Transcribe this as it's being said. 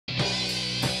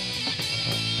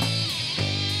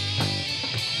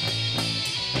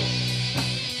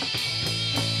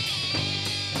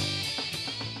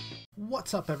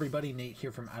What's up, everybody? Nate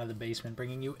here from Out of the Basement,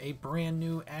 bringing you a brand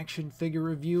new action figure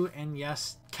review. And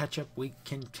yes, catch-up week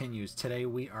continues. Today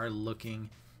we are looking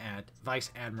at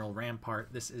Vice Admiral Rampart.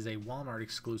 This is a Walmart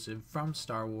exclusive from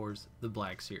Star Wars The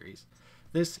Black Series.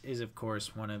 This is, of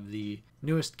course, one of the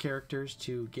newest characters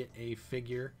to get a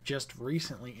figure, just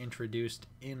recently introduced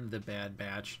in the Bad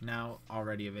Batch, now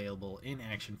already available in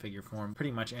action figure form.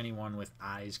 Pretty much anyone with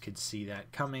eyes could see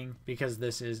that coming, because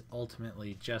this is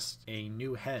ultimately just a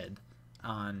new head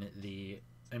on the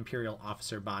Imperial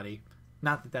officer body.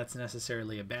 Not that that's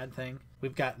necessarily a bad thing.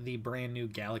 We've got the brand new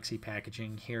Galaxy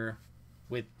packaging here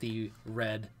with the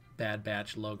red Bad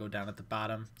Batch logo down at the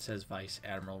bottom. It says Vice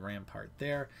Admiral Rampart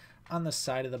there. On the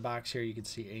side of the box here, you can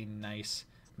see a nice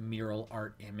mural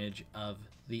art image of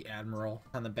the Admiral.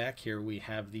 On the back here, we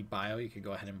have the bio. You could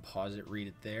go ahead and pause it, read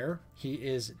it there. He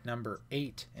is number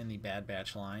 8 in the Bad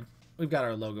Batch line. We've got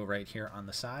our logo right here on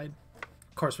the side.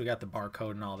 Of course, we got the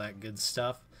barcode and all that good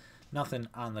stuff. Nothing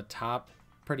on the top,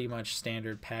 pretty much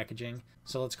standard packaging.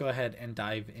 So let's go ahead and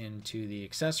dive into the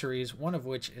accessories, one of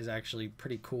which is actually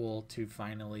pretty cool to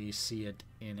finally see it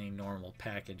in a normal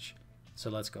package. So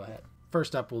let's go ahead.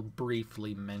 First up, we'll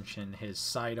briefly mention his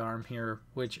sidearm here,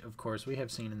 which of course we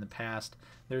have seen in the past.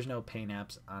 There's no paint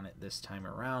apps on it this time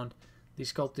around. The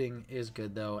sculpting is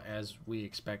good though, as we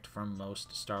expect from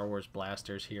most Star Wars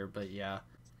blasters here, but yeah,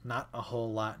 not a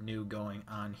whole lot new going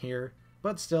on here,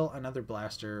 but still another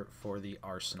blaster for the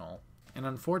arsenal. And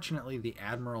unfortunately, the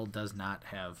Admiral does not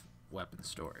have weapon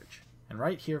storage. And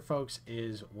right here, folks,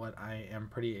 is what I am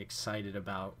pretty excited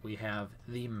about. We have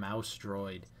the mouse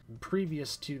droid.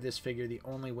 Previous to this figure, the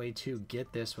only way to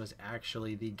get this was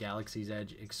actually the Galaxy's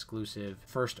Edge exclusive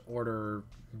First Order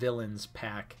Villains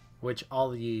pack, which all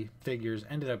the figures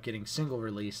ended up getting single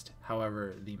released.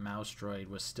 However, the mouse droid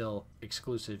was still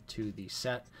exclusive to the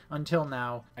set until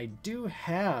now. I do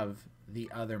have the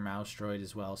other mouse droid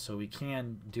as well, so we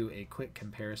can do a quick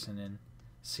comparison and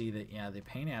see that, yeah, the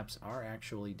paint apps are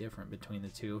actually different between the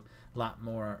two. A lot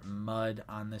more mud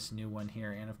on this new one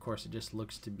here, and of course it just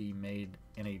looks to be made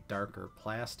in a darker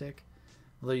plastic,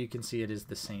 although you can see it is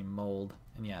the same mold.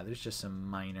 And yeah, there's just some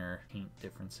minor paint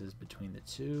differences between the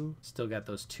two. Still got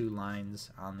those 2 lines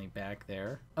on the back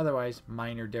there. Otherwise,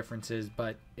 minor differences,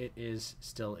 but it is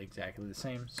still exactly the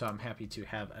same. So I'm happy to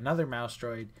have another mouse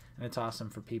droid, and it's awesome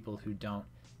for people who don't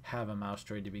have a mouse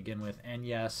droid to begin with. And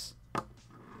yes,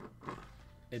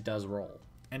 it does roll.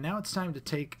 And now it's time to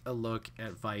take a look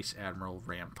at Vice Admiral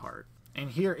Rampart. And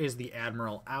here is the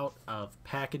Admiral out of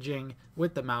packaging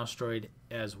with the mouse droid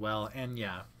as well. And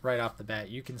yeah, right off the bat,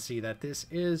 you can see that this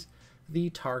is the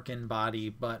Tarkin body,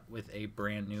 but with a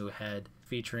brand new head,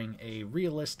 featuring a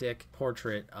realistic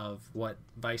portrait of what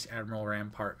Vice Admiral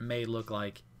Rampart may look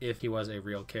like if he was a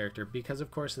real character, because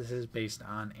of course this is based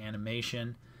on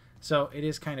animation. So it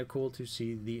is kind of cool to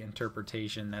see the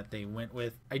interpretation that they went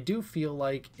with. I do feel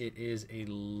like it is a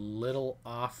little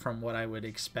off from what I would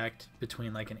expect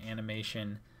between like an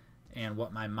animation and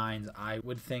what my mind's eye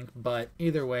would think. But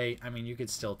either way, I mean, you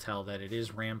could still tell that it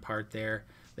is Rampart there.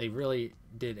 They really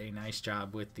did a nice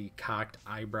job with the cocked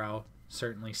eyebrow.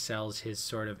 Certainly sells his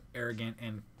sort of arrogant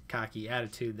and cocky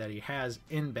attitude that he has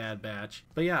in Bad Batch.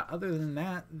 But yeah, other than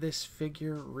that, this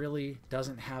figure really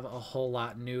doesn't have a whole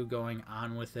lot new going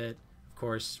on with it. Of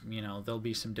course, you know, there'll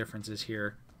be some differences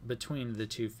here between the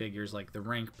two figures, like the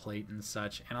rank plate and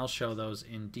such, and I'll show those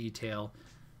in detail.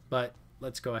 But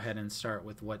let's go ahead and start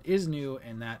with what is new,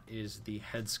 and that is the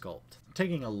head sculpt.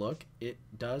 Taking a look, it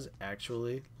does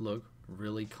actually look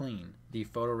really clean. The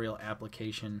photoreal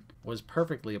application was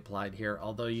perfectly applied here,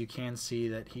 although you can see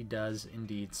that he does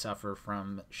indeed suffer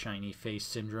from shiny face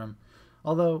syndrome,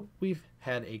 although we've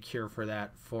had a cure for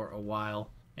that for a while.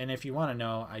 And if you want to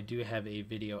know, I do have a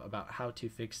video about how to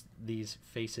fix these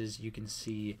faces. You can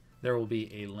see there will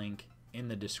be a link in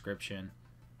the description.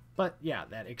 But yeah,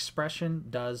 that expression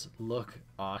does look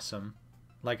awesome.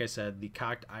 Like I said, the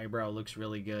cocked eyebrow looks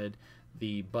really good.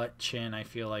 The butt chin, I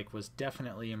feel like, was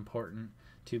definitely important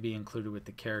to be included with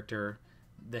the character.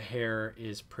 The hair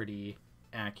is pretty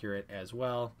accurate as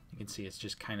well. You can see it's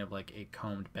just kind of like a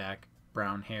combed back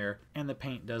brown hair. And the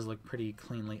paint does look pretty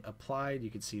cleanly applied. You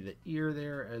can see the ear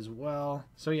there as well.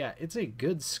 So yeah, it's a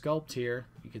good sculpt here.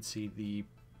 You can see the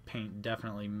paint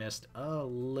definitely missed a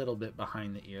little bit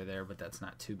behind the ear there, but that's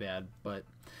not too bad. But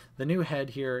the new head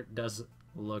here does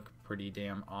look pretty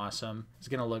damn awesome. It's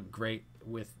gonna look great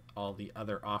with all the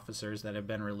other officers that have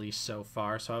been released so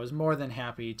far, so I was more than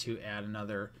happy to add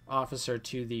another officer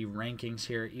to the rankings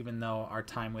here, even though our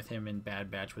time with him in Bad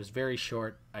Batch was very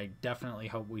short. I definitely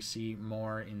hope we see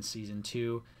more in Season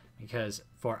 2, because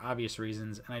for obvious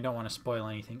reasons, and I don't want to spoil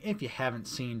anything if you haven't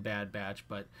seen Bad Batch,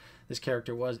 but this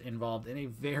character was involved in a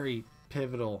very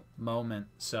pivotal moment.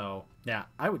 So yeah,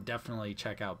 I would definitely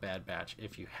check out Bad Batch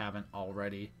if you haven't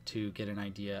already, to get an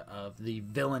idea of the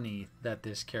villainy that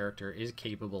this character is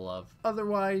capable of.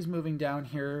 Otherwise, moving down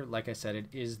here, like I said, it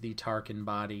is the Tarkin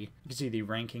body. You can see the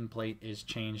ranking plate is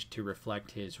changed to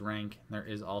reflect his rank. There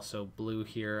is also blue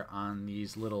here on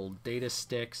these little data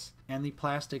sticks, and the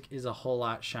plastic is a whole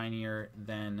lot shinier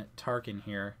than Tarkin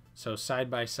here. So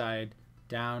side by side,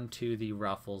 down to the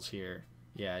ruffles here,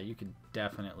 yeah, you can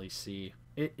definitely see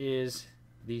it is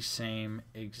the same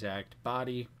exact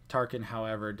body. Tarkin,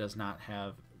 however, does not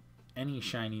have any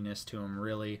shininess to him,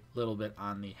 really. A little bit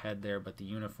on the head there, but the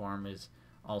uniform is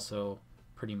also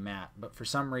pretty matte. But for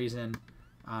some reason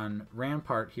on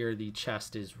Rampart here, the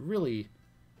chest is really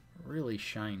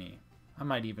shiny. I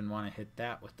might even want to hit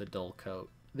that with the dull coat.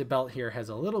 The belt here has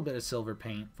a little bit of silver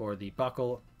paint for the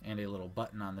buckle and a little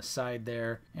button on the side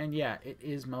there. And yeah, it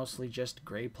is mostly just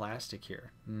gray plastic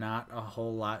here. Not a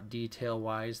whole lot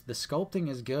detail-wise. The sculpting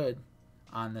is good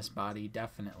on this body,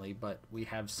 definitely, but we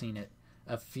have seen it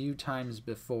a few times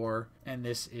before, and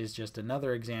this is just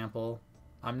another example.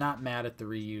 I'm not mad at the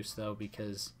reuse, though,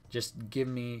 because just give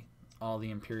me all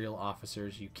the Imperial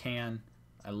officers you can.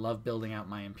 I love building out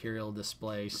my Imperial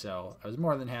display, so I was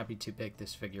more than happy to pick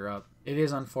this figure up. It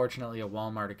is unfortunately a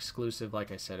Walmart exclusive,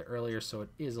 like I said earlier, so it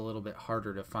is a little bit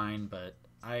harder to find, but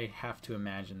I have to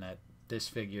imagine that this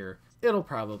figure, it'll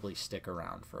probably stick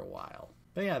around for a while.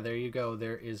 But yeah, there you go.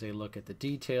 There is a look at the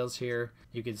details here.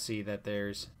 You can see that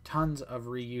there's tons of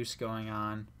reuse going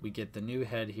on. We get the new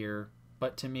head here,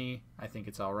 but to me, I think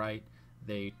it's all right.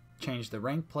 They changed the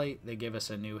rank plate, they give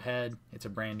us a new head. It's a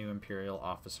brand new Imperial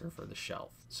officer for the shelf.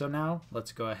 So now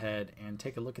let's go ahead and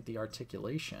take a look at the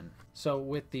articulation. So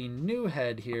with the new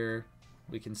head here,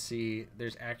 we can see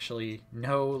there's actually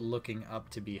no looking up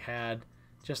to be had,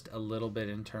 just a little bit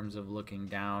in terms of looking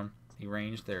down. The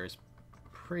range there is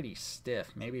pretty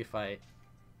stiff. Maybe if I...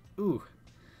 Ooh,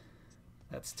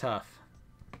 that's tough.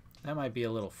 That might be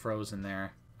a little frozen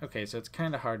there. Okay, so it's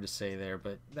kind of hard to say there,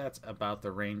 but that's about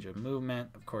the range of movement.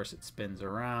 Of course, it spins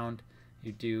around.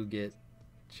 You do get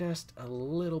just a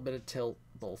little bit of tilt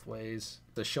both ways.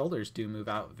 The shoulders do move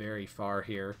out very far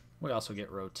here. We also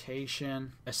get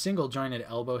rotation. A single jointed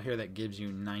elbow here that gives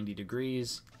you 90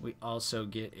 degrees. We also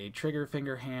get a trigger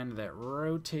finger hand that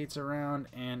rotates around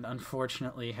and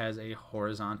unfortunately has a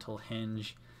horizontal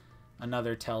hinge.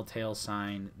 Another telltale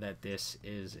sign that this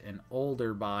is an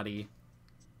older body,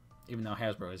 even though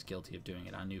Hasbro is guilty of doing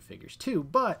it on new figures too.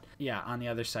 But yeah, on the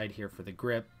other side here for the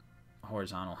grip,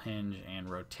 horizontal hinge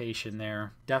and rotation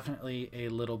there. Definitely a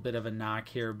little bit of a knock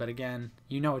here, but again,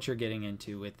 you know what you're getting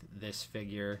into with this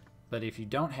figure. But if you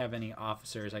don't have any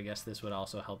officers, I guess this would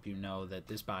also help you know that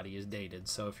this body is dated.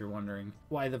 So if you're wondering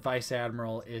why the Vice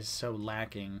Admiral is so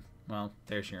lacking, well,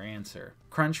 there's your answer.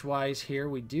 Crunch-wise here,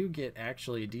 we do get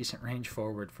actually a decent range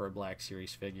forward for a Black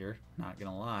Series figure, not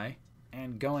gonna lie.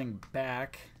 And going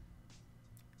back,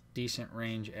 decent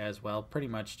range as well, pretty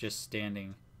much just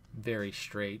standing very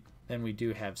straight. Then we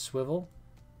do have swivel,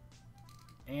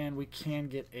 and we can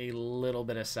get a little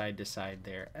bit of side to side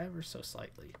there, ever so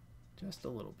slightly, just a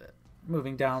little bit.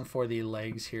 Moving down for the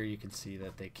legs here, you can see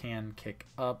that they can kick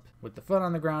up with the foot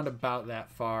on the ground about that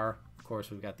far. Of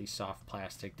course, we've got the soft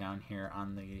plastic down here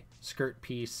on the skirt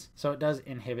piece, so it does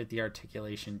inhibit the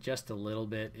articulation just a little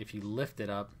bit. If you lift it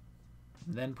up,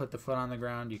 then put the foot on the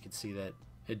ground, you can see that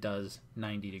it does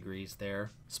 90 degrees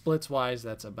there. Splits wise,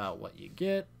 that's about what you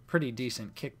get. Pretty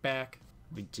decent kickback.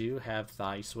 We do have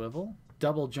thigh swivel.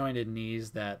 Double jointed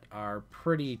knees that are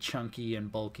pretty chunky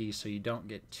and bulky, so you don't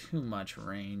get too much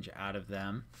range out of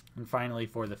them. And finally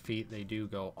for the feet, they do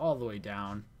go all the way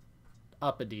down,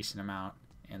 up a decent amount,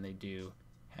 and they do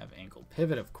have ankle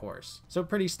pivot, of course. So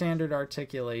pretty standard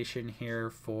articulation here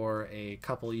for a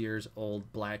couple years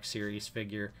old Black Series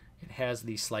figure. It has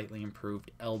the slightly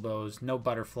improved elbows, no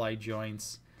butterfly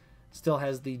joints, still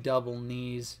has the double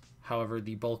knees. However,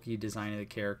 the bulky design of the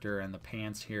character and the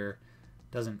pants here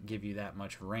doesn't give you that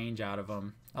much range out of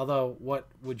them. Although, what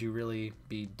would you really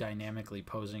be dynamically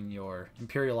posing your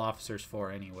Imperial officers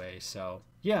for anyway? So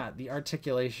yeah, the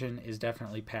articulation is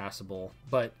definitely passable,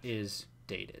 but is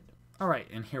dated. Alright,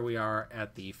 and here we are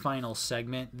at the final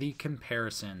segment, the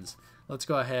comparisons. Let's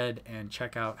go ahead and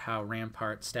check out how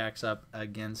Rampart stacks up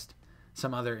against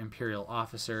some other Imperial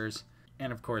officers,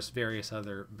 and of course various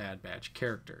other Bad Batch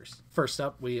characters. First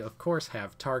up, we of course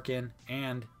have Tarkin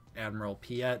and Admiral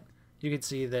Piet. You can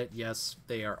see that yes,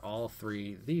 they are all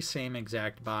three the same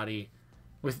exact body,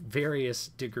 with various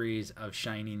degrees of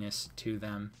shininess to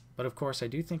them. But of course, I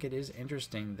do think it is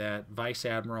interesting that Vice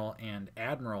Admiral and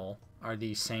Admiral are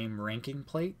the same ranking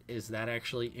plate. Is that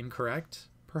actually incorrect?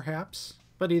 Perhaps.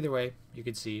 But either way, you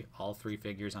can see all three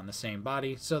figures on the same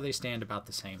body, so they stand about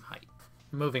the same height.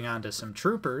 Moving on to some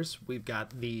troopers, we've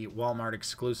got the Walmart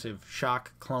exclusive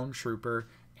Shock Clone Trooper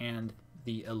and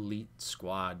the Elite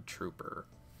Squad Trooper.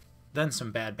 Then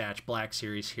some Bad Batch Black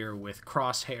Series here with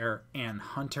Crosshair and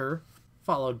Hunter,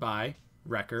 followed by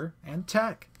Wrecker and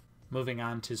Tech. Moving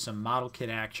on to some model kit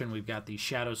action, we've got the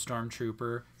Shadow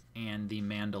Stormtrooper and the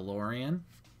Mandalorian.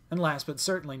 And last but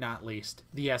certainly not least,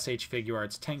 the SH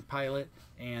Figuarts Tank Pilot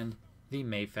and the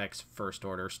Mafex First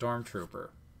Order Stormtrooper.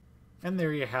 And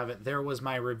there you have it. There was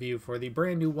my review for the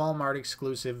brand new Walmart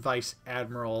exclusive Vice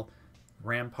Admiral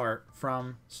Rampart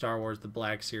from Star Wars The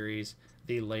Black Series,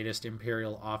 the latest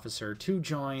Imperial officer to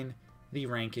join the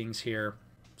rankings here.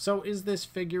 So is this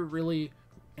figure really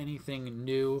anything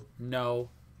new? No,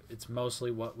 it's mostly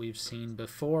what we've seen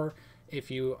before. If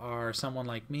you are someone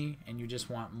like me and you just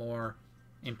want more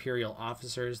Imperial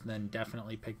officers, then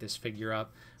definitely pick this figure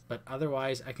up. But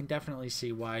otherwise, I can definitely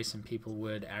see why some people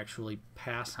would actually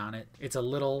pass on it. It's a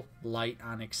little light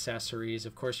on accessories.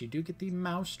 Of course, you do get the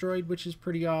mouse droid, which is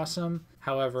pretty awesome.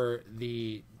 However,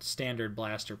 the standard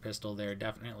blaster pistol there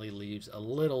definitely leaves a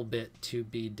little bit to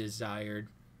be desired.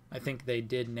 I think they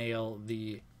did nail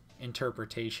the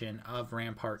interpretation of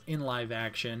Rampart in live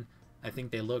action. I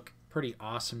think they look pretty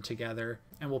awesome together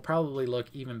and will probably look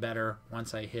even better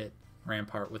once I hit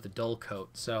Rampart with a dull coat.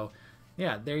 So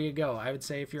yeah, there you go. I would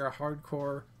say if you're a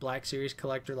hardcore Black Series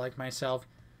collector like myself,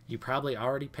 you probably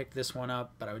already picked this one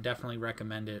up, but I would definitely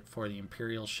recommend it for the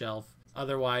Imperial shelf.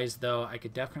 Otherwise, though, I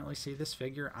could definitely see this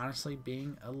figure honestly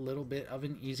being a little bit of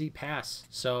an easy pass.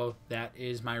 So that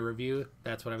is my review.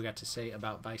 That's what I've got to say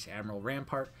about Vice Admiral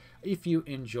Rampart. If you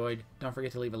enjoyed, don't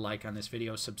forget to leave a like on this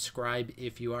video. Subscribe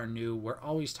if you are new. We're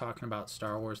always talking about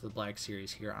Star Wars The Black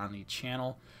Series here on the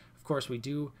channel. Of course, we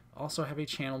do also have a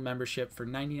channel membership for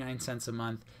 99 cents a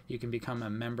month. You can become a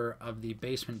member of the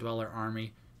Basement Dweller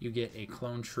Army. You get a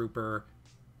Clone Trooper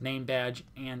name badge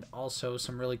and also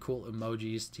some really cool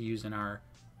emojis to use in our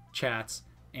chats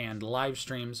and live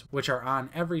streams, which are on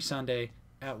every Sunday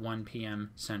at 1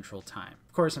 p.m. Central Time.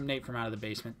 Of course, I'm Nate from Out of the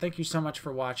Basement. Thank you so much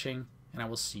for watching, and I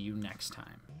will see you next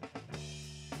time.